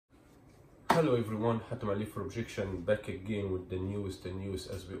Hello everyone, Hatem for Objection, back again with the newest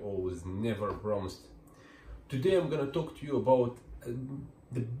as we always never promised. Today I'm gonna talk to you about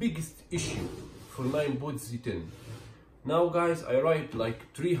the biggest issue for Ninebot Z10. Now guys, I ride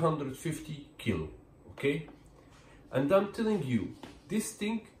like 350 kilo, okay? And I'm telling you, this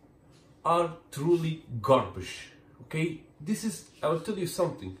thing are truly garbage, okay? I'll tell you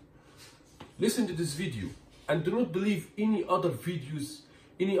something. Listen to this video and do not believe any other videos,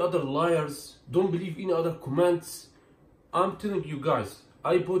 any other liars. Don't believe any other comments. I'm telling you guys,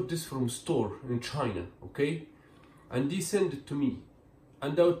 I bought this from store in China, okay? And they sent it to me.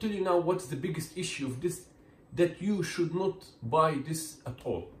 And I'll tell you now what's the biggest issue of this, that you should not buy this at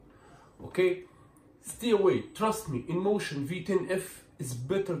all, okay? Stay away, trust me. Inmotion V10F is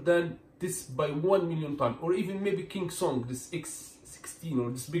better than this by 1,000,000 times, or even maybe King Song, this X16 or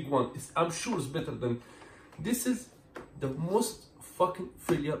this big one. I'm sure it's better than. This is the most fucking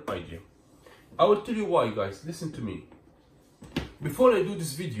failure idea. I will tell you why, guys. Listen to me. Before I do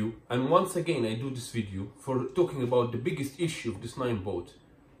this video, and once again I do this video for talking about the biggest issue of this Ninebot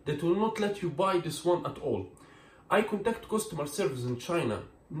that will not let you buy this one at all. I contact customer service in China.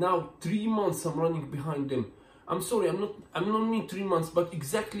 Now 3 months I'm running behind them. I'm sorry, I'm not mean 3 months, but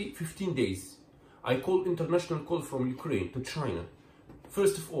exactly 15 days. I call international call from Ukraine to China.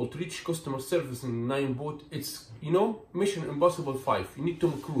 First of all, to reach customer service in Ninebot, it's, you know, Mission Impossible 5. You need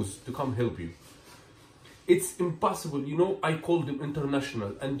Tom Cruise to come help you. It's impossible, you know. I called them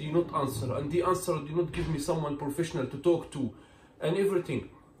international and they not answer, and the answer do not give me someone professional to talk to and everything.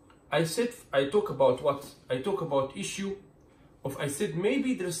 I talk about what? I talk about issue of, I said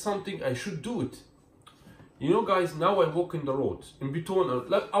maybe there's something I should do it. You know guys, now I walk in the road, in between,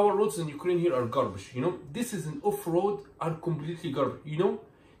 like our roads in Ukraine here are garbage, you know. This is an off-road, are completely garbage, you know.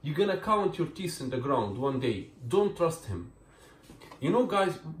 You're gonna count your teeth in the ground one day. Don't trust him. You know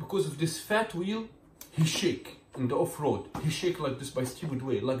guys, because of this fat wheel, he shake in the off-road. He shake like this by stupid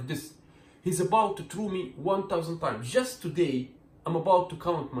way, like this. He's about to throw me 1,000 times. Just today, I'm about to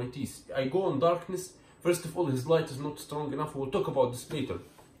count my teeth. I go on darkness. First of all, his light is not strong enough. We'll talk about this later.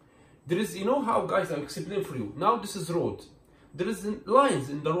 There is, you know how guys, I'll explain for you. Now this is road. There is lines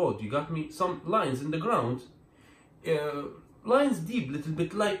in the road. You got me? Some lines in the ground. Lines deep, little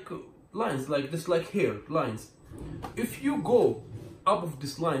bit like lines like this, like hair lines. If you go up of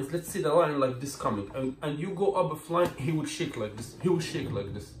these lines, let's say the line like this coming, and you go up of line, he will shake like this. He will shake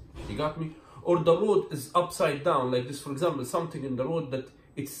like this. You got me? Or the road is upside down like this. For example, something in the road that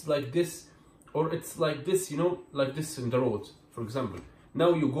it's like this, or it's like this, you know, like this in the road, for example.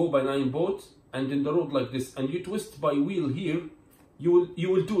 Now you go by Ninebot and in the road like this, and you twist by wheel here, you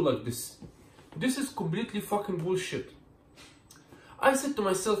will do like this. This is completely fucking bullshit. I said to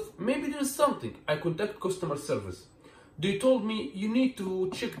myself, maybe there's something. I contact customer service. They told me you need to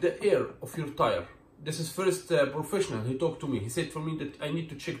check the air of your tire. This is first professional. He talked to me. He said for me that I need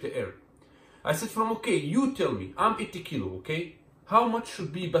to check the air. I said from okay, you tell me. I'm 80 kilo, okay? How much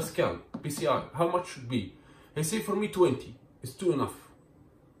should be Pascal, PCI? How much should be? He said for me 20. It's too enough.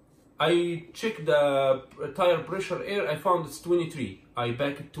 I checked the tire pressure air, I found it's 23. I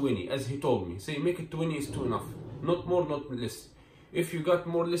back it 20, as he told me. Say make it 20 is too enough. Not more, not less. If you got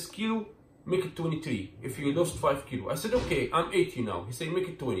more or less kilo, make it 23. If you lost 5 kilo. I said, okay, I'm 80 now. He said, make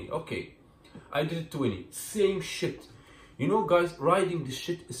it 20. Okay. I did it 20. Same shit. You know, guys, riding this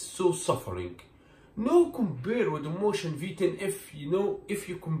shit is so suffering. No compare with the Inmotion V10F, you know, if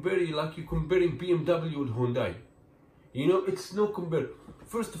you compare it like you're comparing BMW with Hyundai. You know, it's no compare.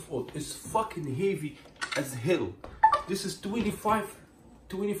 First of all, it's fucking heavy as hell. This is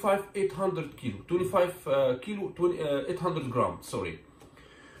 800 kilo. 25 kilo, 800 grams, sorry.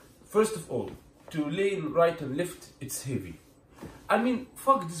 First of all, to lane right and left, it's heavy. I mean,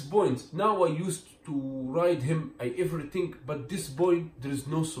 fuck this point. Now I used to ride him, everything, but this point, there is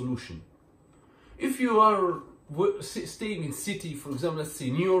no solution. If you are staying in city, for example, let's say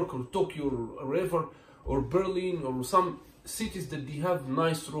New York or Tokyo or wherever, or Berlin or some cities that they have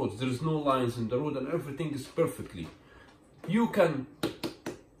nice roads, there is no lines in the road and everything is perfectly, you can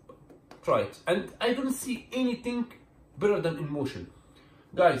try it. And I don't see anything better than Inmotion.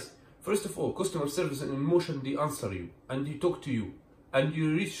 Guys, first of all, customer service and Inmotion, they answer you and they talk to you and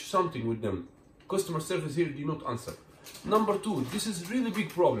you reach something with them. Customer service here, they not answer. Number two, this is really big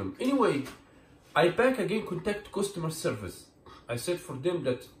problem. Anyway, I back again contact customer service. I said for them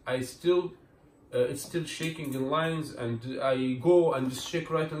that I still it's still shaking in lines, and I go and just shake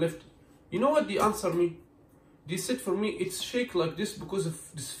right and left. You know what they answer me? They said for me it's shake like this because of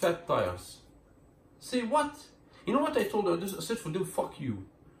these fat tires. Say what? You know what I told them? I said for them, fuck you.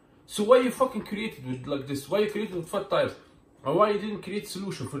 So why you fucking created with like this? Why you created with fat tires? And why you didn't create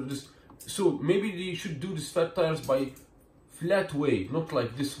solution for this? So maybe they should do this fat tires by flat way, not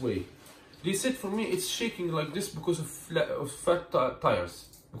like this way. They said for me it's shaking like this because of fat tires,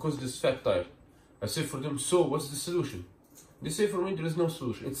 because this fat tire. I say for them, so what's the solution? They say for me there is no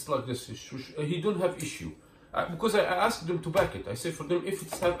solution. It's like this. He don't have issue. Because I asked them to back it. I say for them, if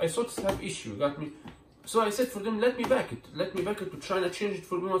it's have, I thought it's have issue, got me. So I said for them, let me back it. Let me back it to China, change it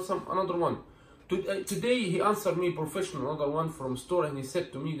for me with another one. Today he answered me professional, another one from store, and he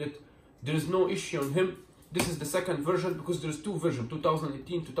said to me that there is no issue on him. This is the second version, because there's two versions,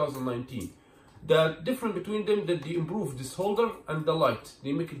 2018, 2019. The difference between them that they improve this holder and the light.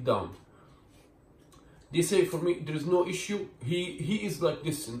 They make it down. They say for me there is no issue. He is like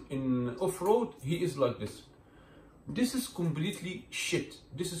this in off-road. He is like this. This is completely shit.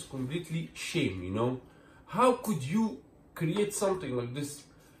 This is completely shame, you know. How could you create something like this?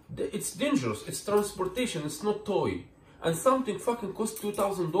 It's dangerous. It's transportation. It's not toy. And something fucking costs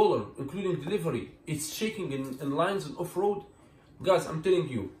 $2,000, including delivery. It's shaking in lines and off-road. Guys, I'm telling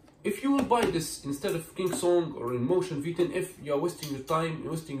you, if you will buy this instead of King Song or Inmotion V10, you are wasting your time,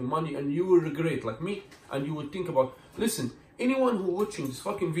 you're wasting your money, and you will regret, like me, and you will think about, listen, anyone who watching this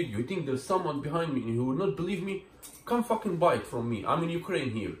fucking video, you think there's someone behind me and who will not believe me, come fucking buy it from me. I'm in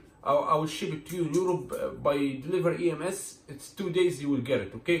Ukraine here. I will ship it to you in Europe by delivery EMS. It's 2 days, you will get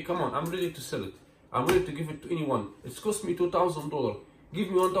it, okay? Come on, I'm ready to sell it. I'm ready to give it to anyone. It's cost me $2,000. Give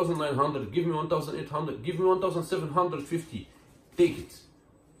me 1,900, give me 1,800, give me 1,750. Take it.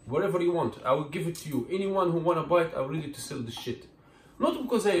 Whatever you want, I will give it to you. Anyone who wanna buy it, I'm ready to sell this shit. Not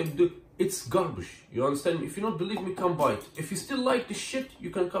because it's garbage. You understand? If you don't believe me, come buy it. If you still like this shit, you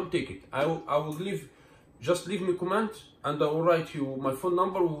can come take it. I will leave. Just leave me a comment, and I will write you my phone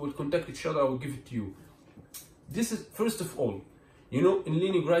number. We will contact each other. I will give it to you. This is first of all, you know, in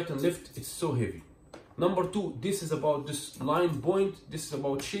leaning right and left, it's so heavy. Number two, this is about this line point. This is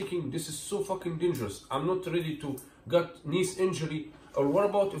about shaking. This is so fucking dangerous. I'm not ready to get knee injury. Or what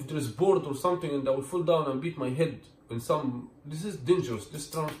about if there is board or something and I will fall down and beat my head in some... This is dangerous, this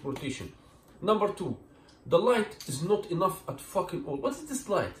transportation. Number two, the light is not enough at fucking all. What is this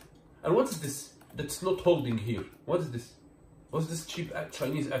light? And what is this that's not holding here? What is this? What's this cheap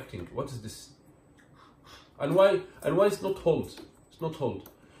Chinese acting? What is this? And why it's not hold? It's not hold.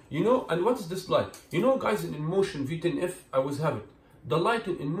 You know, and what is this light? You know, guys, in Inmotion V10F, I always have it. The light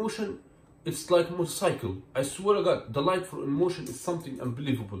in Inmotion, it's like motorcycle. I swear to God, the light for Inmotion is something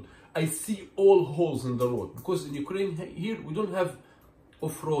unbelievable. I see all holes in the road, because in Ukraine here we don't have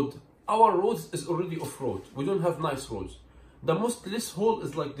off-road. Our roads is already off-road. We don't have nice roads. The most less hole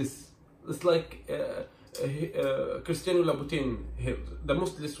is like this. It's like Cristiano Louboutin here. The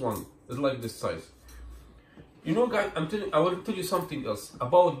most less one is like this size. You know, guys, I will tell you something else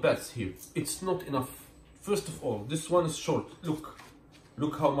about bats here. It's not enough. First of all, this one is short.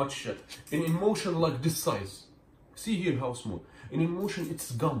 Look how much in Inmotion, like this size. See here how small. In Inmotion,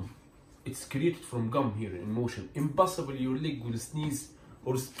 it's gum. It's created from gum here in Inmotion. Impossible your leg will sneeze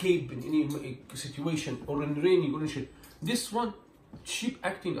or escape in any situation, or in raining or shit. This one, cheap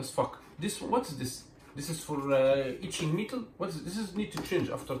acting as fuck. This one, what is this? This is for itching metal. What is this? Is need to change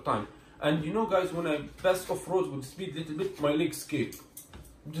after time. And you know, guys, when I pass off road with speed a little bit, my legs escape.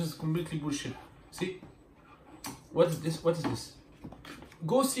 This is completely bullshit. See? What is this? What is this?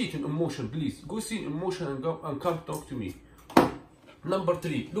 Go see it in Inmotion, please. Go see it in Inmotion and go and come talk to me. Number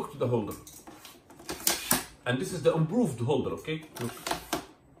three, look to the holder. And this is the improved holder, okay? Look.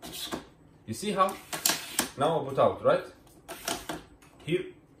 You see how? Now I put out, right? Here.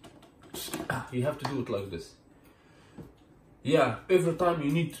 You have to do it like this. Yeah, every time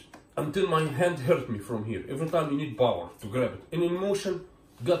you need, until my hand hurt me from here. Every time you need power to grab it. In Inmotion,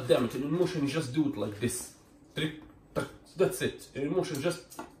 god damn it, in Inmotion you just do it like this. That's it. In Inmotion,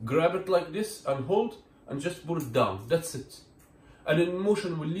 just grab it like this and hold and just put it down. That's it. And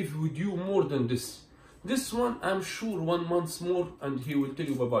Inmotion will live with you more than this. This one, I'm sure 1 month more and he will tell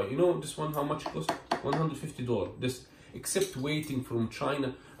you bye-bye. You know this one how much it costs? $150. This, except waiting from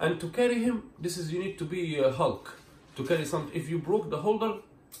China. And to carry him, this is, you need to be a Hulk. To carry something. If you broke the holder,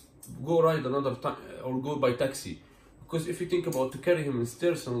 go ride another time or go by taxi. Because if you think about to carry him in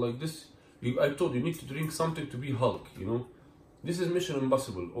stairs and like this, I told you need to drink something to be Hulk, you know. This is Mission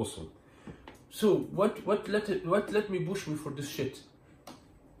Impossible also. So what let me push me for this shit?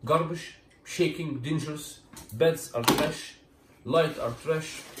 Garbage, shaking, dangerous, beds are trash, light are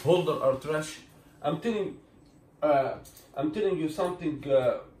trash, holder are trash. I'm telling you something.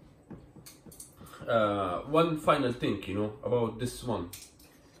 One final thing, you know, about this one.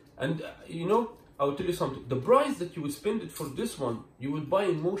 And you know, I'll tell you something. The price that you will spend it for this one, you will buy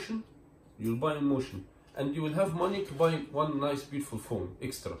Inmotion. You will buy Inmotion, and you will have money to buy one nice beautiful phone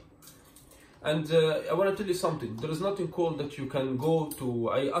extra. And I want to tell you something. There is nothing called that you can go to.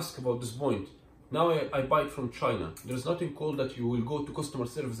 I ask about this point. Now I buy it from China. There is nothing called that you will go to customer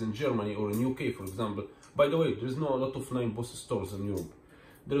service in Germany or in UK, for example. By the way, there is not a lot of Ninebot stores in Europe.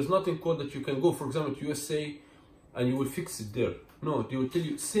 There is nothing called that you can go, for example, to USA and you will fix it there. No, they will tell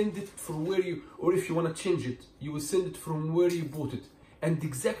you send it from where you, or if you want to change it, you will send it from where you bought it. And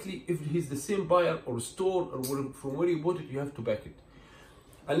exactly if he's the same buyer or store or from where you bought it, you have to back it.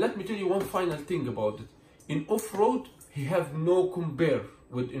 And let me tell you one final thing about it. In off-road, he have no compare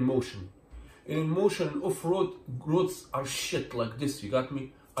with Inmotion. In Inmotion and off-road, roads are shit like this, you got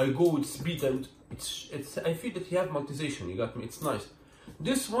me? I go with speed and I feel that he have monetization, you got me? It's nice.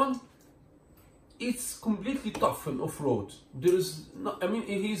 This one, it's completely tough in off-road. There is no, I mean,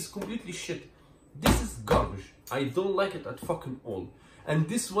 it is completely shit. This is garbage. I don't like it at fucking all. And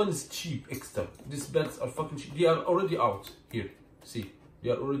this one is cheap extra. These beds are fucking cheap. They are already out here. See, they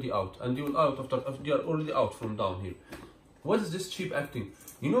are already out, and they will out after they are already out from down here. What is this cheap acting?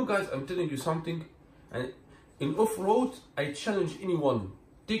 You know, guys, I'm telling you something. And in off-road, I challenge anyone.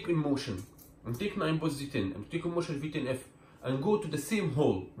 Take Inmotion and take Ninebot Z10 and take Inmotion V10F and go to the same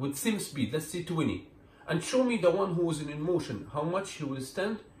hole with same speed. Let's say 20, and show me the one who was in Inmotion how much he will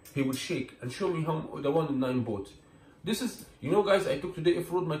stand. He will shake, and show me how the one in Ninebot. This is, you know, guys, I took today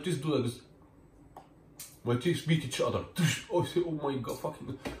off-road, my teeth do like this. My teeth beat each other. Oh my god,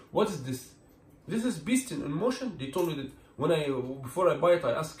 fucking, what is this? This is beast in Inmotion. They told me that when before I buy it,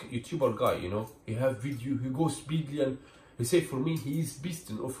 I ask YouTuber guy, you know, he have video, he goes speedily, and he say for me, he is beast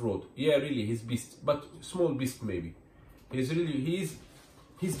in off-road. Yeah, really, he's beast, but small beast maybe. He's really, he's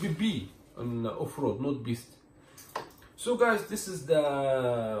BB on off-road, not beast. So guys, this is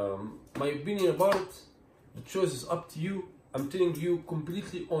my opinion about it. The choice is up to you. I'm telling you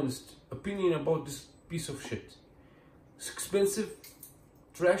completely honest opinion about this piece of shit. It's expensive,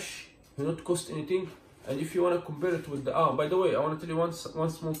 trash, will not cost anything. And if you want to compare it with the, by the way, I want to tell you one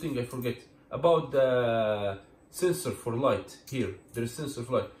small thing I forget about the sensor for light. Here, there is sensor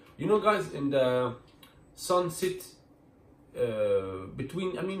for light. You know, guys, in the sunset,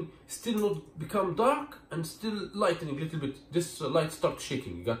 between, I mean, still not become dark and still lightening a little bit, this light starts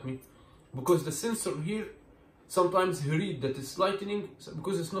shaking, you got me? Because the sensor here, sometimes he read that it's lightening,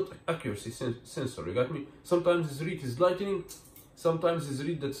 because it's not accuracy sensor, you got me? Sometimes his read is lightening, sometimes his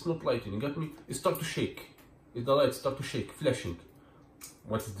read that it's not lightening, you got me? It start to shake, the light start to shake, flashing.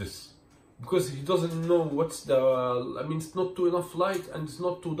 What is this? Because he doesn't know what's the, I mean, it's not too enough light and it's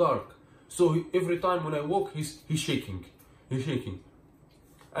not too dark. So every time when I walk, he's shaking. He's shaking.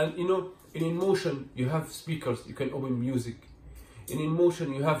 And you know, in Inmotion you have speakers, you can open music. In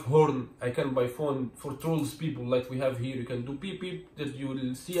Inmotion you have horn, I can by phone for trolls people like we have here. You can do beep beep that you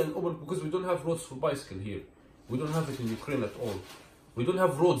will see and open, because we don't have roads for bicycle here. We don't have it in Ukraine at all. We don't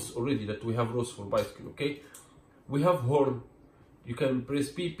have roads already that we have roads for bicycle, okay? We have horn, you can press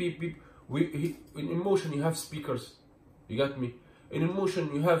beep beep beep. In Inmotion you have speakers, you got me? In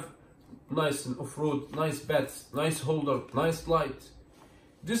Inmotion you have nice and off-road, nice beds, nice holder, nice light.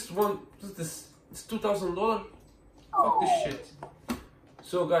 This one, it's $2,000. Fuck this shit.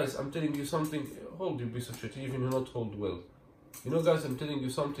 So guys, I'm telling you something. Hold you piece of shit, even you not hold well. You know, guys, I'm telling you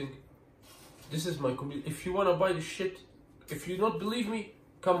something. This is my community. If you wanna buy this shit, if you don't believe me,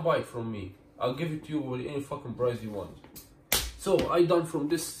 come buy it from me. I'll give it to you with any fucking price you want. So I done from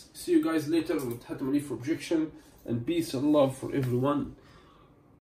this. See you guys later with Hatem for Objection, and peace and love for everyone.